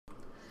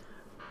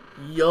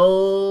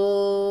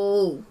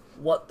Yo,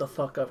 what the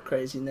fuck up,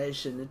 Crazy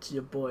Nation? It's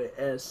your boy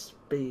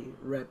SB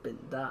repping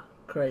that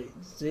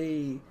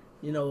Kraayziie.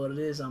 You know what it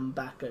is, I'm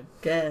back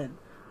again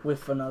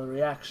with another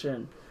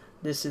reaction.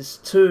 This is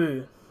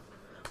to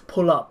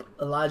Pull Up,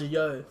 Elijah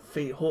Yo,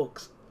 Feet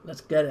Hooks. Let's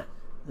get it.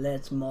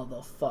 Let's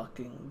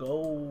motherfucking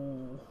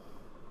go.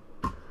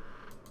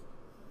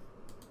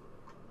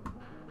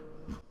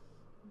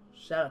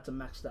 Shout out to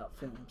Maxed Out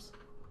Films.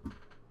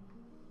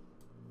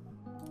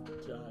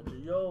 Elijah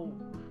Yo.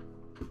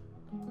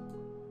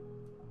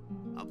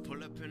 I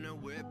pull up in a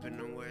whip in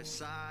the west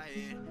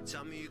side.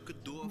 Tell me you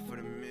could do it for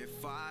the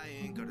mid-fight.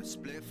 Ain't got a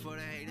split for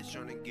the haters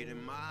trying to get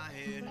in my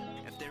head.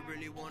 If they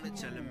really want to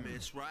tell them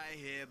it's right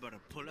here. But I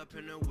pull up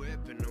in a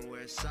whip in the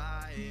west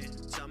side.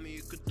 Tell me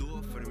you could do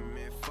it for the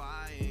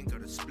mid-fight. Ain't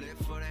got a split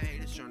for the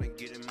haters trying to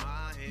get in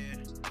my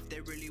head. If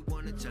they really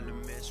want to tell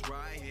them it's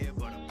right here.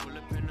 But I pull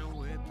up in a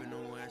whip in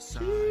the west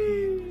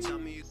side. Tell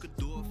me you could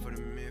do it for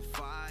the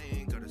mid-fight.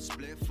 Ain't got a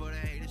split for the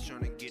haters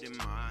trying to get in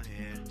my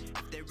head.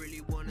 If they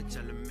really want to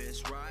tell them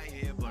it's right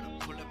here, but I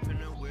pull up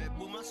in a whip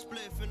with my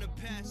spliff in the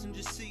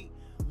passenger seat.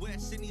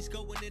 West Sydney's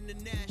going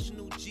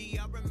international, G.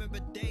 I remember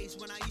days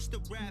when I used to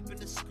rap in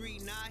the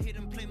street. Now I hear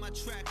them play my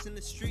tracks in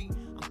the street.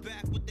 I'm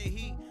back with the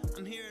heat.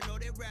 I'm hearing all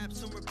their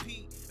raps on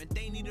repeat, and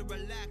they need to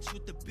relax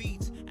with the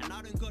beats. And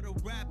I done got to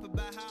rap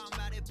about how I'm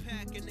out there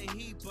packing the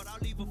heat, but I'll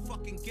leave a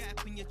fucking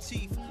gap in your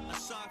teeth.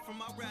 Aside from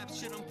my rap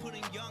shit, I'm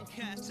putting young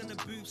cats in the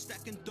booth,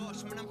 stacking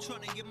dots. Man, I'm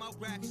trying to get my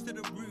racks to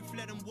the roof,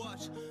 let them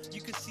watch.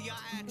 You can see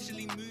I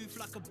actually move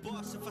like a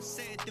boss. If I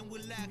say it, then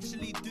we'll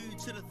actually do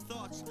to the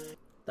thoughts.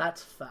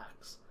 That's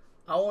facts.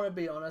 I want to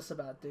be honest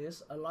about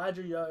this.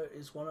 Elijah Yo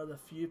is one of the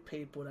few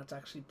people that's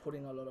actually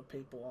putting a lot of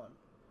people on.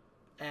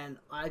 And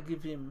I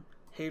give him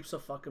heaps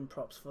of fucking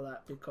props for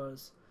that,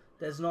 because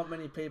there's not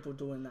many people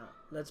doing that.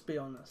 Let's be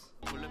honest.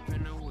 Pull up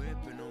in a whip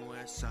in the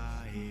west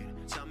side.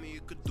 Tell me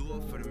you could do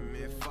it for the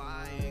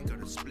mid-fight. Ain't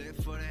got a split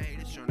for the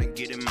haters trying to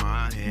get in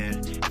my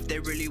head. If they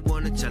really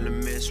want to tell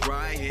them it's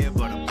right here.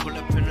 But I pull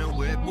up in a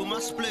whip with my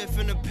spliff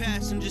in the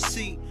passenger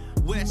seat.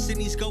 West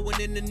Sydney's going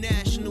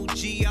international,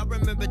 G. I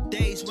remember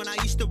days when I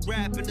used to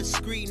rap in the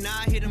street. Now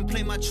I hear them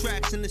play my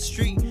tracks in the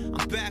street.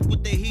 I'm back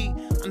with the heat.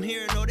 I'm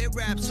hearing all their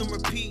raps on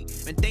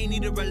repeat, and they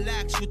need to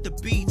relax with the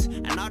beats.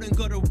 And I done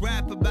got to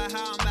rap about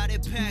how I'm out there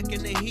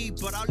packing the heat,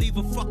 but I'll leave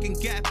a fucking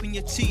gap in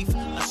your teeth.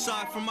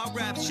 Aside from my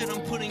rap shit,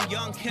 I'm putting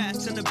young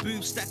cats in the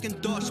booth, stacking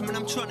dots. Man,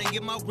 I'm trying to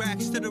get my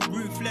racks to the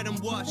roof, let them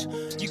watch.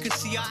 You can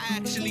see I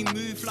actually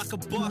move like a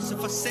boss.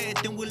 If I say it,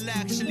 then we'll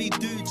actually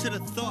do to the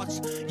thoughts.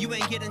 You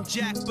ain't getting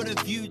jack but a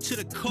view to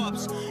the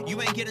cops.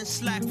 You ain't getting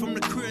slack from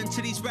the crew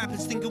until these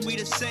rappers thinking we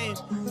the same.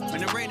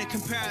 When there ain't a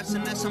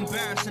comparison, that's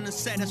embarrassing to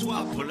say. That's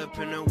why I pull up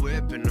in a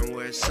whip in the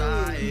west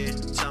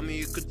side. Tell me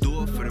you could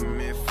do it for the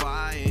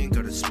mid-fight. Ain't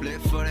got a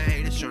split for the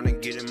haters trying to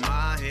get in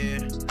my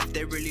head. If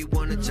they really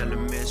want to tell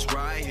them it's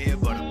right here.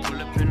 But I pull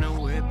up in a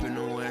whip in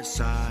the west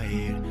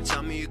side.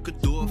 Tell me you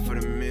could do it for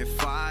the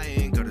mid-fight.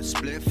 Ain't got a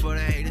split for the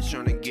haters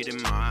trying to get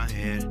in my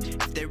head.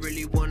 If they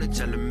really want to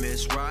tell them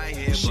it's right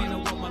here. She know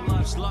what my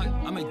life's like.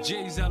 I make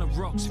J's out of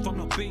rocks. If I'm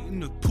not beating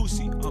the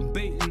pussy, I'm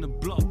baiting the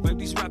block. Babe,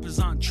 these rappers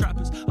aren't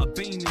trappers. I've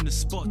been in the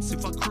spots.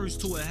 If I cruise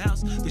to a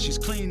house, then she's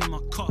cleaning my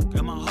cock.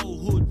 And my whole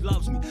hood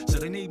loves me, so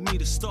they need me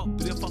to stop.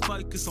 But if I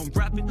focus on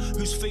rapping,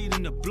 who's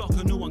feeding the block?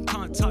 I know one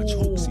can't touch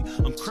Hooksy.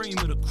 I'm cream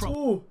of the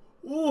crop.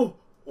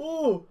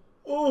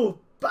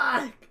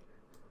 Back.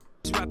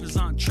 These rappers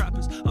aren't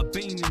trappers. I've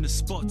been in the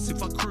spots.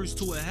 If I cruise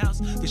to a house,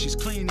 then she's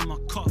cleaning my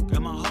cock.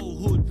 And my whole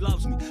hood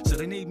loves me, so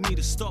they need me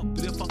to stop.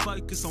 But if I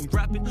focus on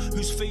rapping,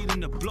 who's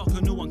feeding the block? I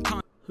know one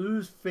can't.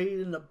 Who's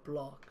feeding the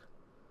block?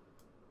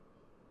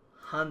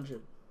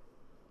 100.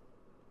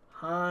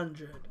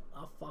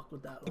 I fuck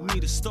with that line. Me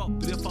to stop,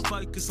 but if I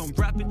focus on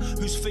rapping,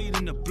 who's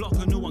feeding the block?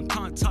 I know one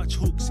can't touch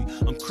Hooksy.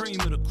 I'm cream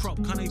of the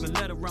crop, can't even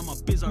let her run my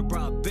biz. I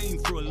bro, I've been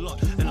through a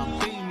lot, and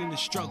I've been in the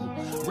struggle.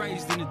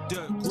 Raised in the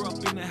dirt, grew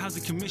up in the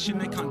housing commission.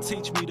 They can't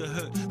teach me to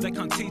hurt. They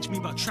can't teach me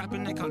about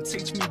trapping. They can't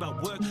teach me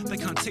about work. They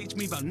can't teach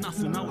me about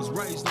nothing. I was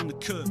raised on the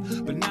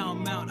curb, but now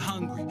I'm out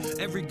hungry.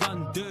 Every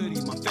gun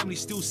dirty. My family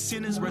still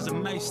sinners,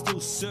 resume still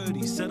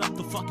surdy. Set up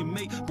the fucking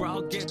meat, bro.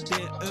 I'll get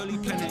there early.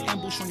 Plan an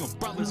ambush on your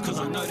brothers, cause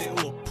I know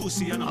they're all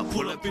pussy. And I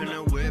pull up in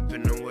a whip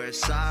in the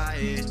west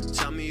side.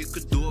 Tell me you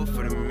could do it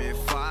for the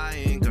mid-fight.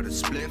 Ain't got a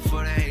split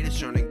for the haters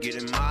trying to get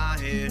in my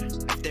head.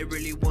 If they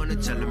really want to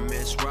tell them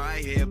it's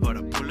right here. But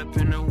I pull up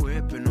in a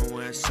whip in the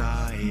west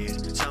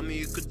side. Tell me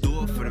you could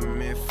do it for the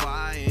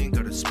mid-fight. Ain't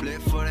got a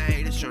split for the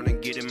haters trying to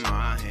get in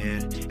my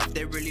head. If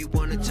they really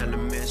want to tell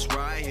them it's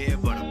right here.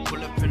 But I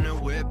pull up in a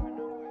whip.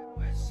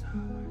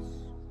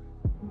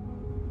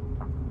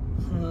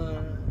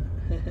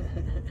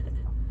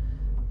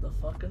 The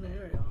fucking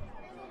area.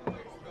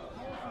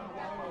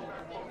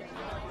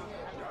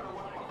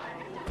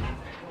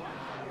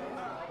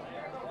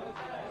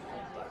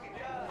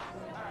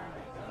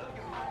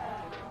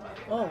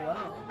 Oh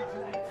wow.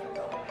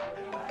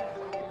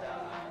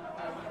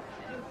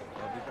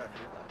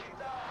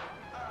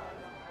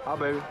 Hi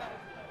baby. Listen,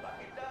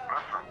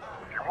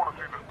 if you want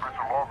to see this bitch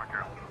alive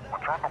again,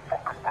 return the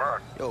fucking bag.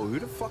 Yo, who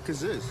the fuck is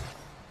this?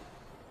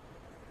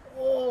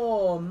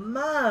 Oh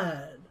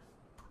man,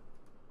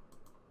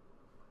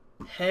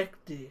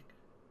 hectic.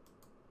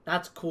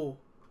 That's cool.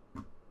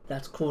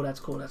 That's cool. That's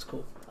cool. That's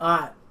cool. All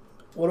right,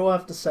 what do I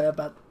have to say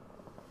about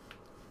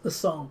the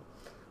song?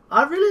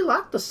 I really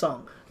like the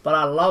song, but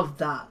I love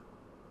that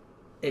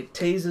it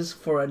teases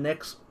for a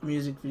next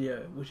music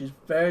video, which is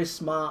very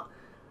smart.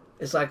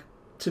 It's like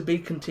to be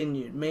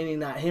continued, meaning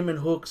that him and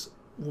Hooks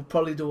will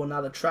probably do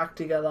another track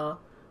together,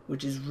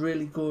 which is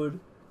really good.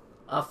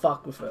 I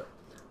fuck with it.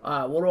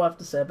 Alright, what do I have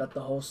to say about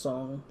the whole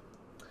song?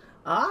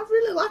 I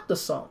really like the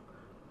song.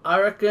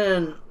 I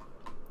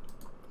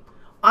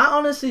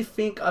honestly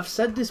think, I've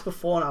said this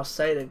before and I'll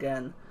say it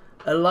again,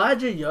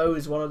 Elijah Yo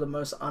is one of the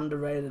most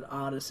underrated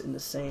artists in the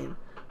scene.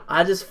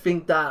 I just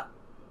think that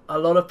a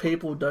lot of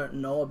people don't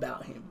know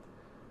about him.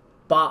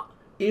 But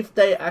if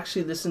they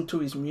actually listen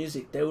to his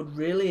music, they would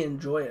really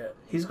enjoy it.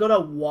 He's got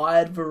a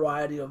wide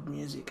variety of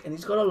music, and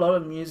he's got a lot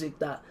of music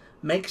that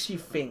makes you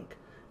think.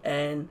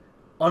 And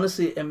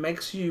honestly, it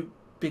makes you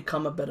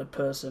become a better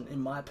person,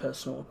 in my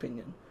personal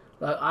opinion.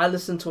 Like, I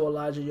listen to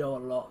Elijah Yo a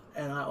lot,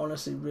 and I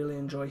honestly really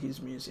enjoy his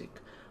music.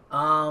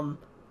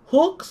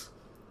 Hooks,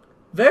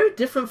 very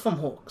different from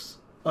Hooks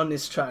on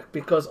this track,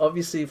 because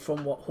obviously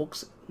from what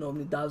Hooks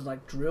normally does,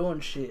 like drill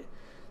and shit,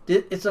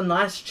 it's a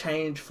nice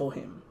change for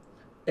him.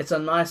 It's a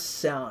nice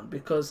sound,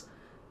 because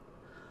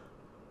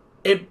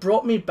it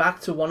brought me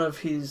back to one of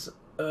his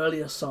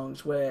earlier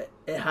songs where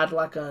it had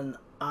like an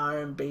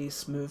R&B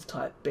smooth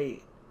type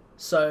beat.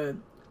 So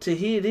to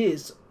hear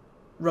this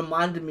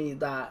reminded me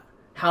that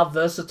how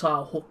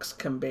versatile Hooks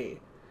can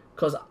be,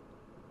 because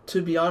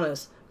to be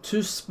honest,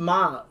 Too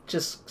Smart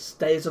just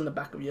stays on the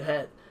back of your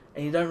head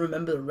and you don't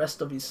remember the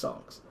rest of his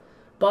songs.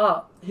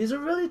 But he's a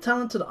really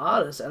talented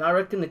artist, and I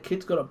reckon the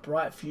kid's got a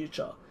bright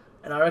future.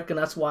 And I reckon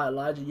that's why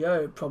Elijah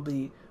Yo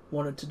probably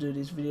wanted to do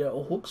this video,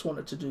 or Hooks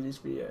wanted to do this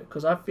video,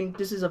 because I think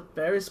this is a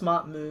very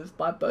smart move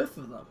by both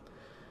of them.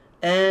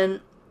 And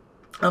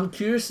I'm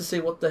curious to see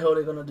what the hell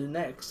they're going to do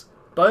next.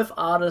 Both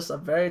artists are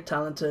very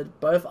talented.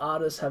 Both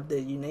artists have their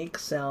unique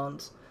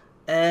sounds.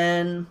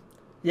 And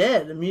yeah,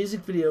 the music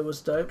video was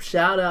dope.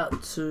 Shout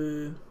out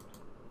to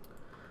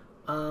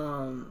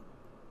a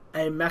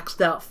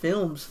Maxed Out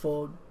Films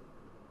for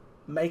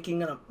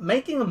making a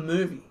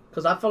movie,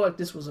 because I felt like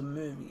this was a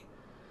movie.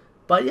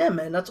 But yeah,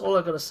 man, that's all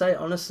I gotta say,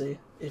 honestly.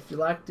 If you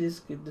like this,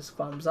 give this a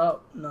thumbs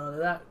up. None of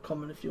that.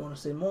 Comment if you want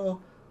to see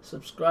more.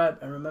 Subscribe.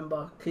 And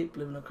remember, keep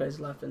living a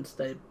crazy life and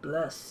stay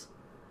blessed.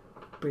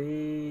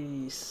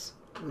 Peace.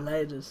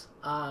 Laters.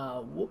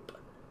 Whoop.